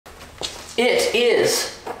It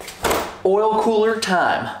is oil cooler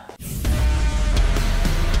time.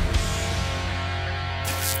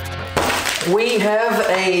 We have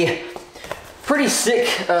a pretty sick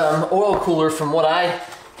oil cooler from what I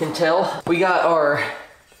can tell. We got our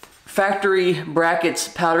factory brackets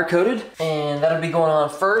powder coated, and that'll be going on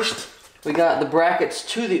first. We got the brackets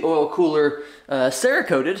to the oil cooler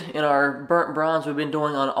Cerakoted in our burnt bronze we've been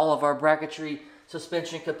doing on all of our bracketry,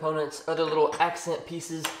 suspension components, other little accent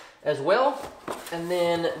pieces as well. And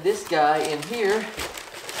then this guy in here,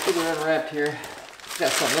 get it unwrapped here,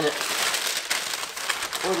 got something in it.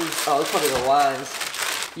 What is, oh, that's probably the lines.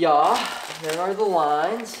 Yeah, there are the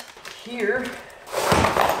lines. Here,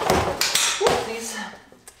 these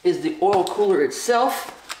is the oil cooler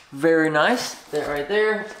itself. Very nice, that right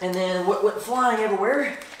there. And then what went flying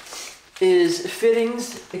everywhere is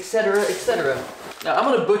fittings, etc., etc. Now I'm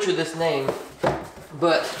gonna butcher this name,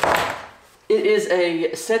 but it is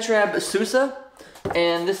a Setrab Susa,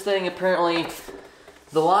 and this thing apparently,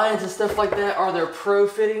 the lines and stuff like that are their pro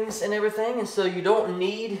fittings and everything, and so you don't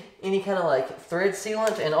need any kind of like thread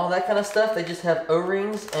sealant and all that kind of stuff. They just have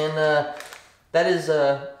O-rings, and that is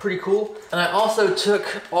pretty cool. And I also took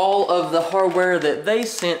all of the hardware that they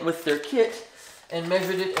sent with their kit and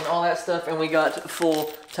measured it and all that stuff, and we got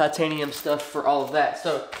full titanium stuff for all of that.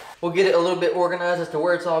 So we'll get it a little bit organized as to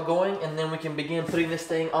where it's all going, and then we can begin putting this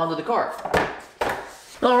thing onto the car.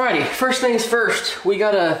 Alrighty, first things first, we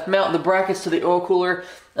gotta mount the brackets to the oil cooler.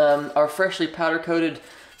 Our freshly powder coated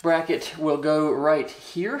bracket will go right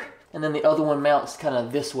here, and then the other one mounts kind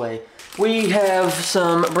of this way. We have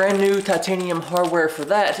some brand new titanium hardware for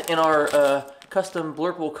that in our custom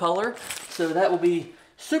blurple color, so that will be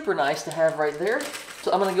super nice to have right there.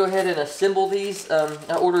 So I'm gonna go ahead and assemble these.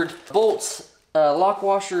 I ordered bolts, lock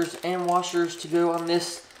washers, and washers to go on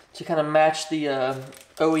this to kind of match the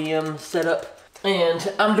OEM setup.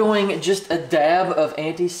 And I'm doing just a dab of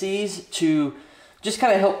anti-seize to just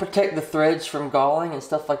kind of help protect the threads from galling and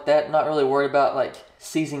stuff like that. Not really worried about like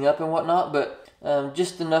seizing up and whatnot, but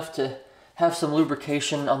just enough to have some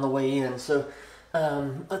lubrication on the way in. So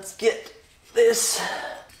let's get this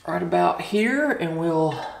right about here and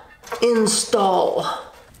we'll install.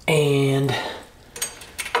 And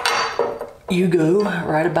you go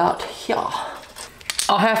right about here.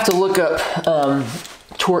 I'll have to look up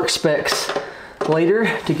torque specs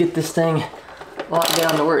later to get this thing locked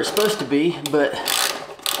down to where it's supposed to be, but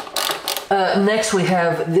next we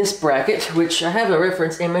have this bracket, which I have a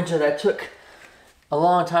reference image that I took a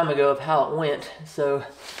long time ago of how it went. So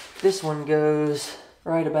this one goes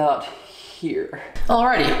right about here.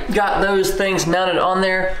 Alrighty, got those things mounted on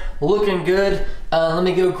there, looking good. Let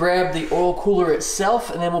me go grab the oil cooler itself,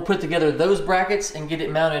 and then we'll put together those brackets and get it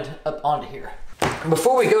mounted up onto here.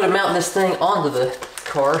 Before we go to mount this thing onto the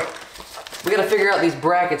car, we gotta figure out these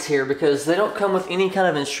brackets here because they don't come with any kind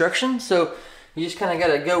of instruction, so you just kind of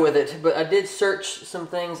gotta go with it. But I did search some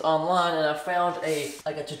things online, and I found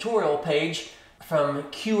a tutorial page from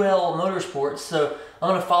QL Motorsports, so I'm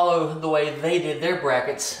gonna follow the way they did their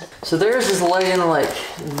brackets. So theirs is laying like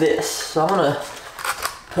this, so I'm gonna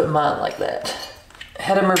put mine like that.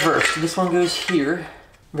 Had them reversed. This one goes here,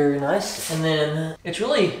 very nice. And then it's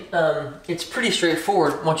really, it's pretty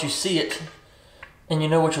straightforward once you see it and you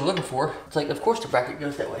know what you're looking for. It's like, of course the bracket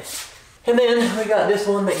goes that way. And then we got this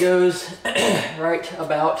one that goes right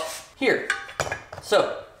about here.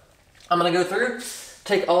 So I'm gonna go through,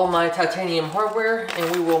 take all my titanium hardware,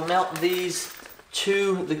 and we will mount these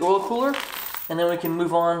to the oil cooler, and then we can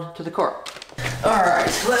move on to the car. All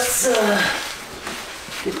right, let's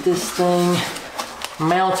get this thing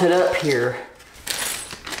mounted up here.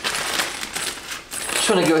 Just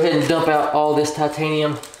want to go ahead and dump out all this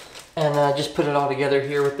titanium and just put it all together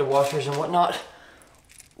here with the washers and whatnot.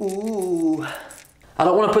 Ooh. I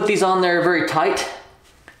don't want to put these on there very tight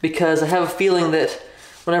because I have a feeling that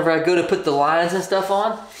whenever I go to put the lines and stuff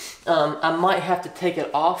on, I might have to take it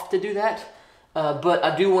off to do that. But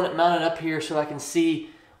I do want it mounted up here so I can see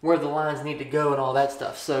where the lines need to go and all that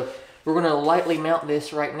stuff. So we're going to lightly mount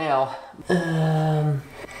this right now.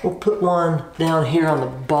 We'll put one down here on the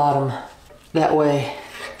bottom. That way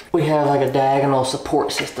we have like a diagonal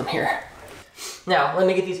support system here. Now let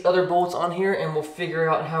me get these other bolts on here and we'll figure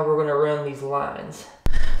out how we're going to run these lines.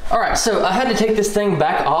 Alright, so I had to take this thing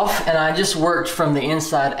back off, and I just worked from the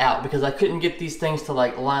inside out because I couldn't get these things to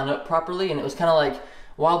like line up properly, and it was kind of like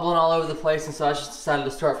wobbling all over the place, and so I just decided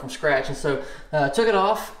to start from scratch. And so I took it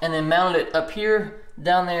off and then mounted it up here,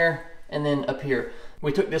 down there, and then up here.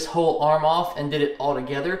 We took this whole arm off and did it all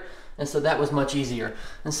together, And so that was much easier.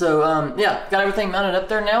 And so, yeah, got everything mounted up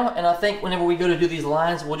there now. And I think whenever we go to do these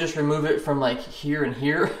lines, we'll just remove it from like here and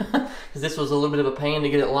here, because this was a little bit of a pain to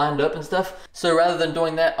get it lined up and stuff. So rather than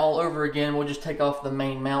doing that all over again, we'll just take off the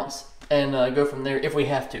main mounts and go from there if we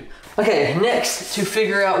have to. Okay, next, to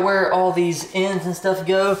figure out where all these ends and stuff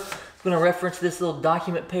go, I'm gonna reference this little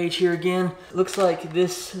document page here again. It looks like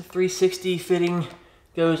this 360 fitting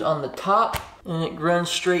goes on the top, and it runs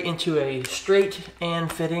straight into a straight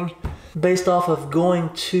and fitting based off of going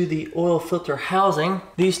to the oil filter housing.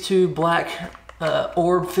 These two black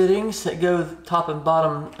orb fittings that go top and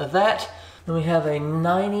bottom of that. Then we have a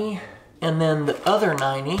 90, and then the other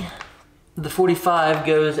 90. The 45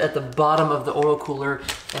 goes at the bottom of the oil cooler,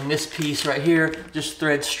 and this piece right here just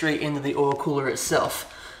threads straight into the oil cooler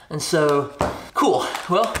itself. And so, cool.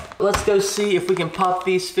 Well, let's go see if we can pop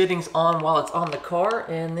these fittings on while it's on the car,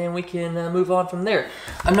 and then we can move on from there.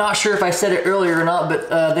 I'm not sure if I said it earlier or not,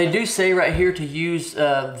 but they do say right here to use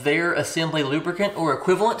their assembly lubricant or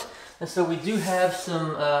equivalent. And so we do have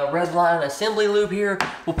some Redline assembly lube here.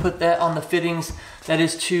 We'll put that on the fittings. That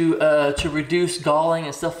is to reduce galling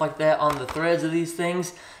and stuff like that on the threads of these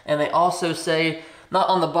things. And they also say, not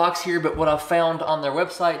on the box here, but what I've found on their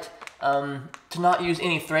website, to not use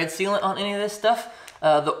any thread sealant on any of this stuff.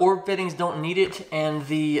 The orb fittings don't need it, and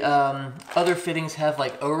the other fittings have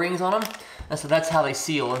like O-rings on them, and so that's how they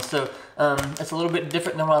seal. And so it's a little bit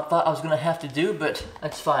different than what I thought I was gonna have to do, but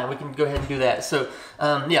that's fine. We can go ahead and do that. So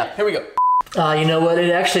yeah, here we go. You know what? It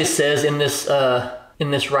actually says in this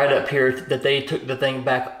write-up here that they took the thing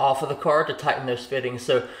back off of the car to tighten those fittings.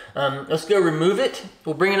 So let's go remove it.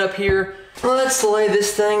 We'll bring it up here. Let's lay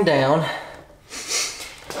this thing down.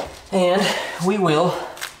 And we will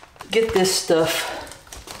get this stuff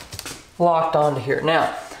locked onto here.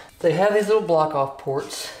 Now, they have these little block off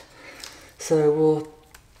ports. So we'll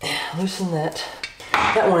loosen that.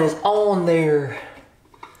 That one is on there.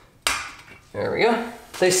 There we go.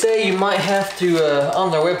 They say you might have to,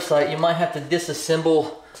 on their website, you might have to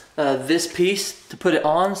disassemble this piece to put it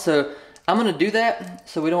on. So I'm gonna do that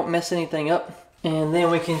so we don't mess anything up. And then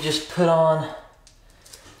we can just put on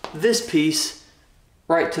this piece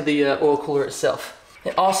right to the oil cooler itself.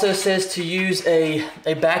 It also says to use a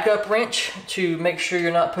backup wrench to make sure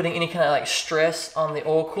you're not putting any kind of like stress on the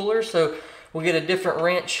oil cooler. So we'll get a different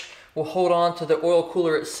wrench. We'll hold on to the oil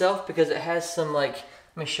cooler itself because it has some like,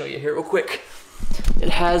 let me show you here real quick. It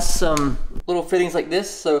has some little fittings like this.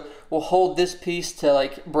 So we'll hold this piece to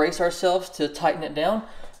like brace ourselves to tighten it down.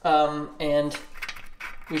 And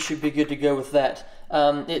we should be good to go with that.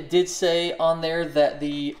 It did say on there that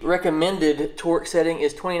the recommended torque setting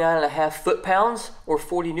is 29.5 foot-pounds or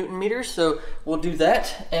 40 Newton meters. So we'll do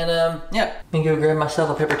that. And yeah, let me go grab myself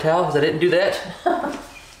a paper towel because I didn't do that. I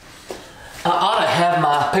ought to have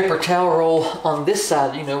my paper towel roll on this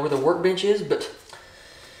side, you know, where the workbench is, but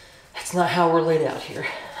that's not how we're laid out here.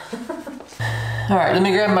 All right, let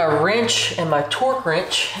me grab my wrench and my torque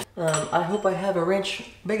wrench. I hope I have a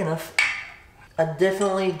wrench big enough. I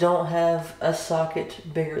definitely don't have a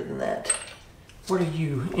socket bigger than that. What are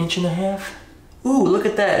you, 1.5 inches? Ooh, look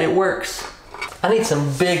at that, it works. I need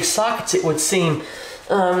some big sockets, it would seem.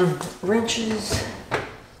 Wrenches,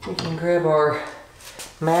 we can grab our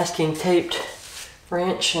masking taped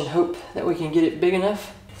wrench and hope that we can get it big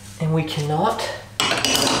enough. And we cannot.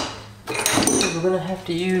 We're gonna have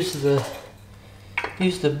to use the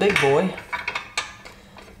big boy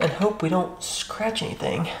and hope we don't scratch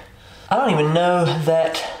anything. I don't even know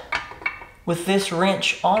that with this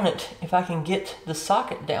wrench on it, if I can get the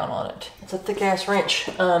socket down on it. It's a thick ass wrench.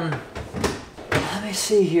 Let me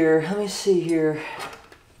see here,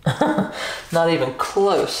 Not even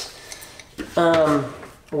close.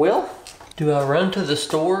 Well, do I run to the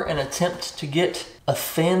store and attempt to get a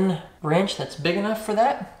thin wrench that's big enough for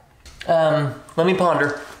that? Let me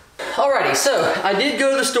ponder. Alrighty, so I did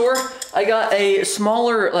go to the store. I got a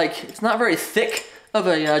smaller, like, it's not very thick of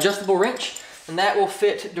a adjustable wrench, and that will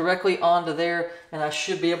fit directly onto there, and I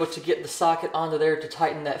should be able to get the socket onto there to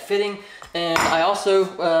tighten that fitting. And I also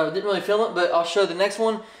didn't really film it, but I'll show the next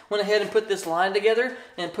one. Went ahead and put this line together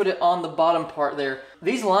and put it on the bottom part there.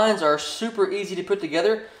 These lines are super easy to put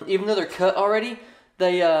together, even though they're cut already.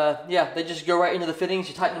 They just go right into the fittings.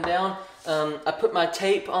 You tighten them down. I put my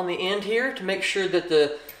tape on the end here to make sure that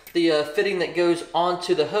the fitting that goes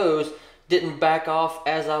onto the hose didn't back off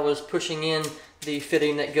as I was pushing in the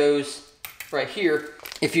fitting that goes right here.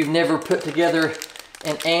 If you've never put together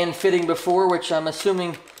an and fitting before, which I'm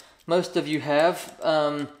assuming most of you have,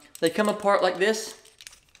 they come apart like this.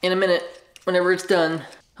 In a minute, whenever it's done,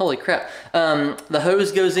 holy crap, the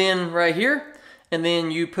hose goes in right here, and then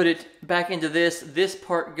you put it back into this. This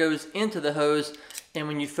part goes into the hose, and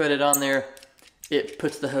when you thread it on there, it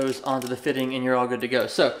puts the hose onto the fitting and you're all good to go.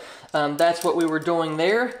 So that's what we were doing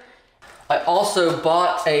there. I also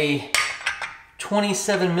bought a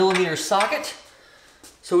 27mm socket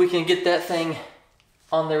so we can get that thing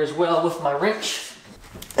on there as well with my wrench.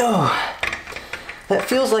 Oh, that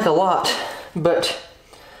feels like a lot, but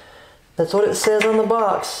that's what it says on the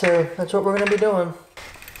box, so that's what we're gonna be doing.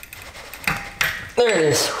 There it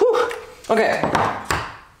is. Whew. Okay,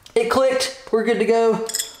 it clicked, we're good to go.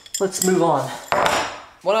 Let's move on.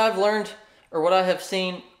 What I've learned, or what I have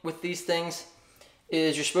seen with these things,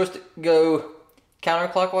 is you're supposed to go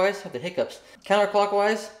counterclockwise. I have the hiccups.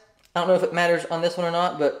 Counterclockwise. I don't know if it matters on this one or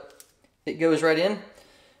not, but it goes right in.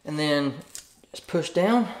 And then just push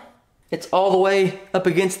down. It's all the way up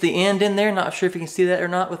against the end in there. Not sure if you can see that or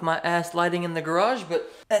not with my ass lighting in the garage, but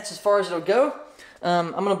that's as far as it'll go.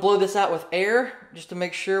 I'm gonna blow this out with air just to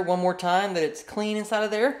make sure one more time that it's clean inside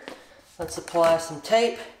of there. Let's apply some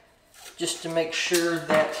tape just to make sure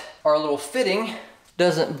that our little fitting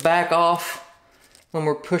doesn't back off when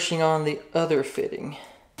we're pushing on the other fitting.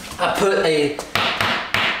 I put a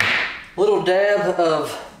little dab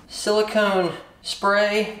of silicone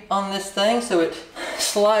spray on this thing so it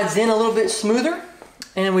slides in a little bit smoother,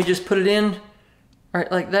 and we just put it in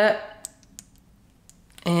right like that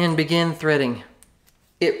and begin threading.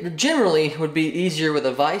 It generally would be easier with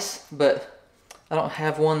a vise, but I don't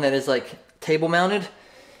have one that is like table mounted,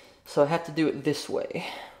 so I have to do it this way,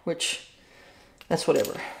 which that's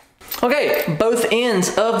whatever. Okay, both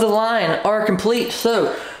ends of the line are complete,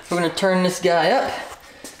 so we're gonna turn this guy up.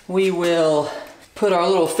 We will put our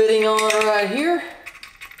little fitting on right here,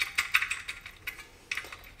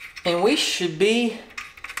 and we should be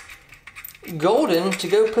golden to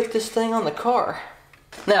go put this thing on the car.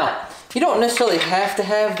 Now, you don't necessarily have to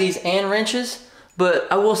have these and wrenches,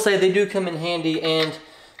 but I will say they do come in handy, and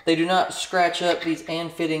they do not scratch up these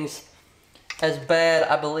and fittings as bad,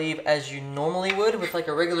 I believe, as you normally would with like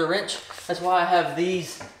a regular wrench. That's why I have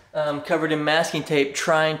these covered in masking tape,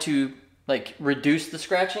 trying to like reduce the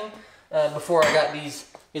scratching before I got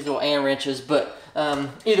these little and wrenches. But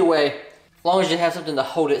either way, as long as you have something to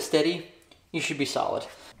hold it steady, you should be solid.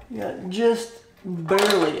 You got just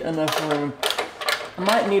barely enough room. I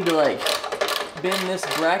might need to like bend this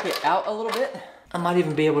bracket out a little bit. I might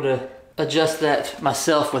even be able to adjust that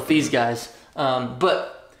myself with these guys.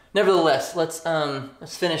 But nevertheless, let's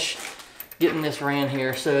finish getting this ran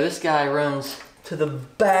here. So this guy runs to the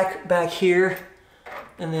back here,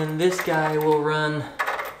 and then this guy will run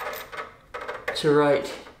to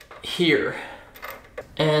right here.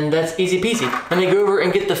 And that's easy peasy. Let me go over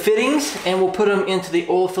and get the fittings, and we'll put them into the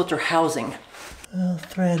oil filter housing. I'll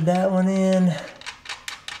thread that one in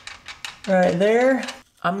right there.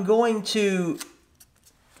 I'm going to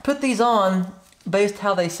put these on based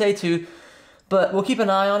how they say to, but we'll keep an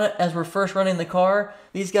eye on it as we're first running the car.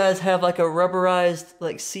 These guys have like a rubberized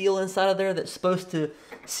like seal inside of there that's supposed to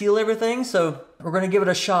seal everything, so we're gonna give it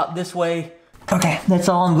a shot this way. Okay, that's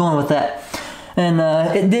all I'm going with that. And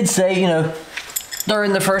it did say, you know,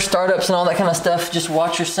 during the first startups and all that kind of stuff, just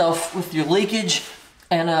watch yourself with your leakage,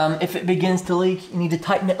 and if it begins to leak, you need to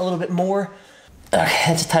tighten it a little bit more. Okay,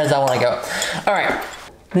 that's as tight as I want to go. All right,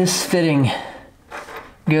 this fitting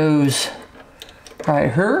goes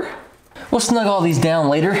right here. We'll snug all these down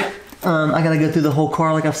later. I gotta go through the whole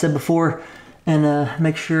car like I've said before, and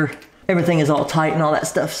make sure everything is all tight and all that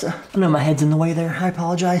stuff. So I know my head's in the way there, I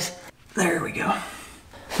apologize. There we go.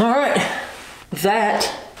 All right,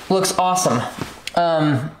 that looks awesome.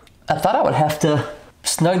 I thought I would have to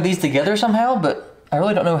snug these together somehow, but I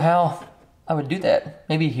really don't know how I would do that.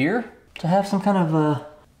 Maybe here to have some kind of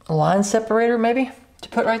a line separator maybe to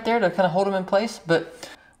put right there to kind of hold them in place, but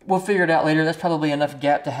we'll figure it out later. That's probably enough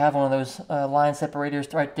gap to have one of those line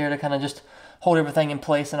separators right there to kind of just hold everything in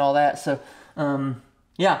place and all that. So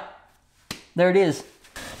yeah, there it is.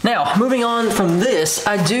 Now, moving on from this,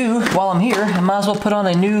 while I'm here, I might as well put on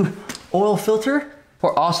a new oil filter.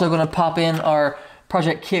 We're also gonna pop in our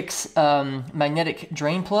Project Kicks magnetic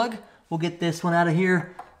drain plug. We'll get this one out of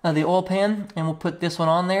here, the oil pan, and we'll put this one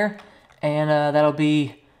on there, and that'll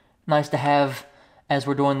be nice to have as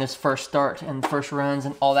we're doing this first start and first runs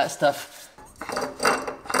and all that stuff.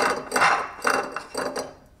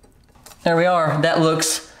 There we are, that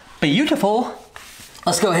looks beautiful.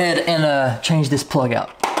 Let's go ahead and change this plug out.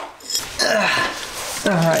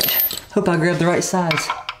 All right, hope I grabbed the right size.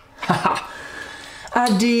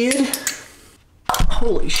 I did.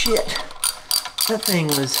 Holy shit, that thing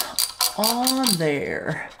was on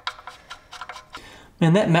there.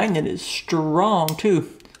 Man, that magnet is strong too.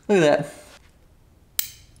 Look at that.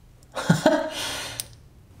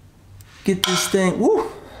 Get this thing,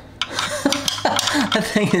 woo. That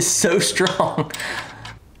thing is so strong.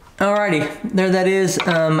 Alrighty, there that is.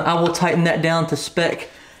 I will tighten that down to spec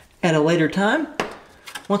at a later time.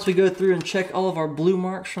 Once we go through and check all of our blue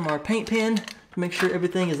marks from our paint pen to make sure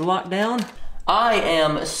everything is locked down. I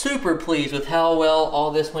am super pleased with how well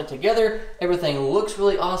all this went together. Everything looks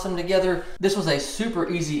really awesome together. This was a super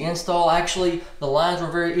easy install, actually. The lines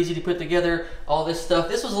were very easy to put together, all this stuff.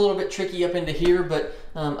 This was a little bit tricky up into here, but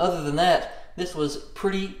other than that, this was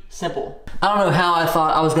pretty simple. I don't know how I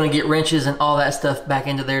thought I was gonna get wrenches and all that stuff back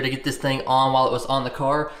into there to get this thing on while it was on the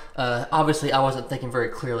car. Obviously, I wasn't thinking very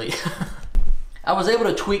clearly. I was able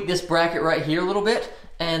to tweak this bracket right here a little bit,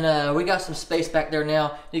 and we got some space back there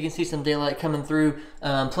now. You can see some daylight coming through,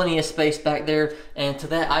 plenty of space back there, and to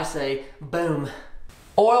that I say, boom.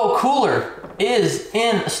 Oil cooler is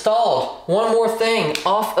installed. One more thing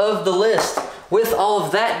off of the list. With all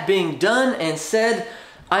of that being done and said,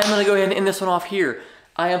 I'm gonna go ahead and end this one off here.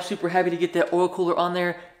 I am super happy to get that oil cooler on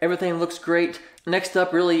there. Everything looks great. Next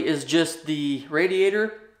up really is just the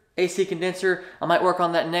radiator, AC condenser. I might work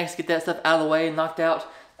on that next, get that stuff out of the way, knocked out,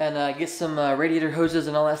 and get some radiator hoses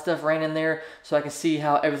and all that stuff ran in there so I can see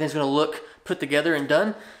how everything's gonna look put together and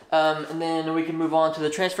done. And then we can move on to the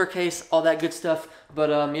transfer case, all that good stuff. But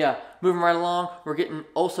yeah, moving right along. We're getting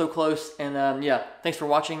oh so close. And yeah, thanks for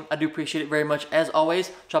watching. I do appreciate it very much. As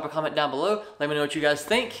always, drop a comment down below. Let me know what you guys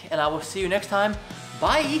think. And I will see you next time.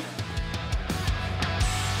 Bye.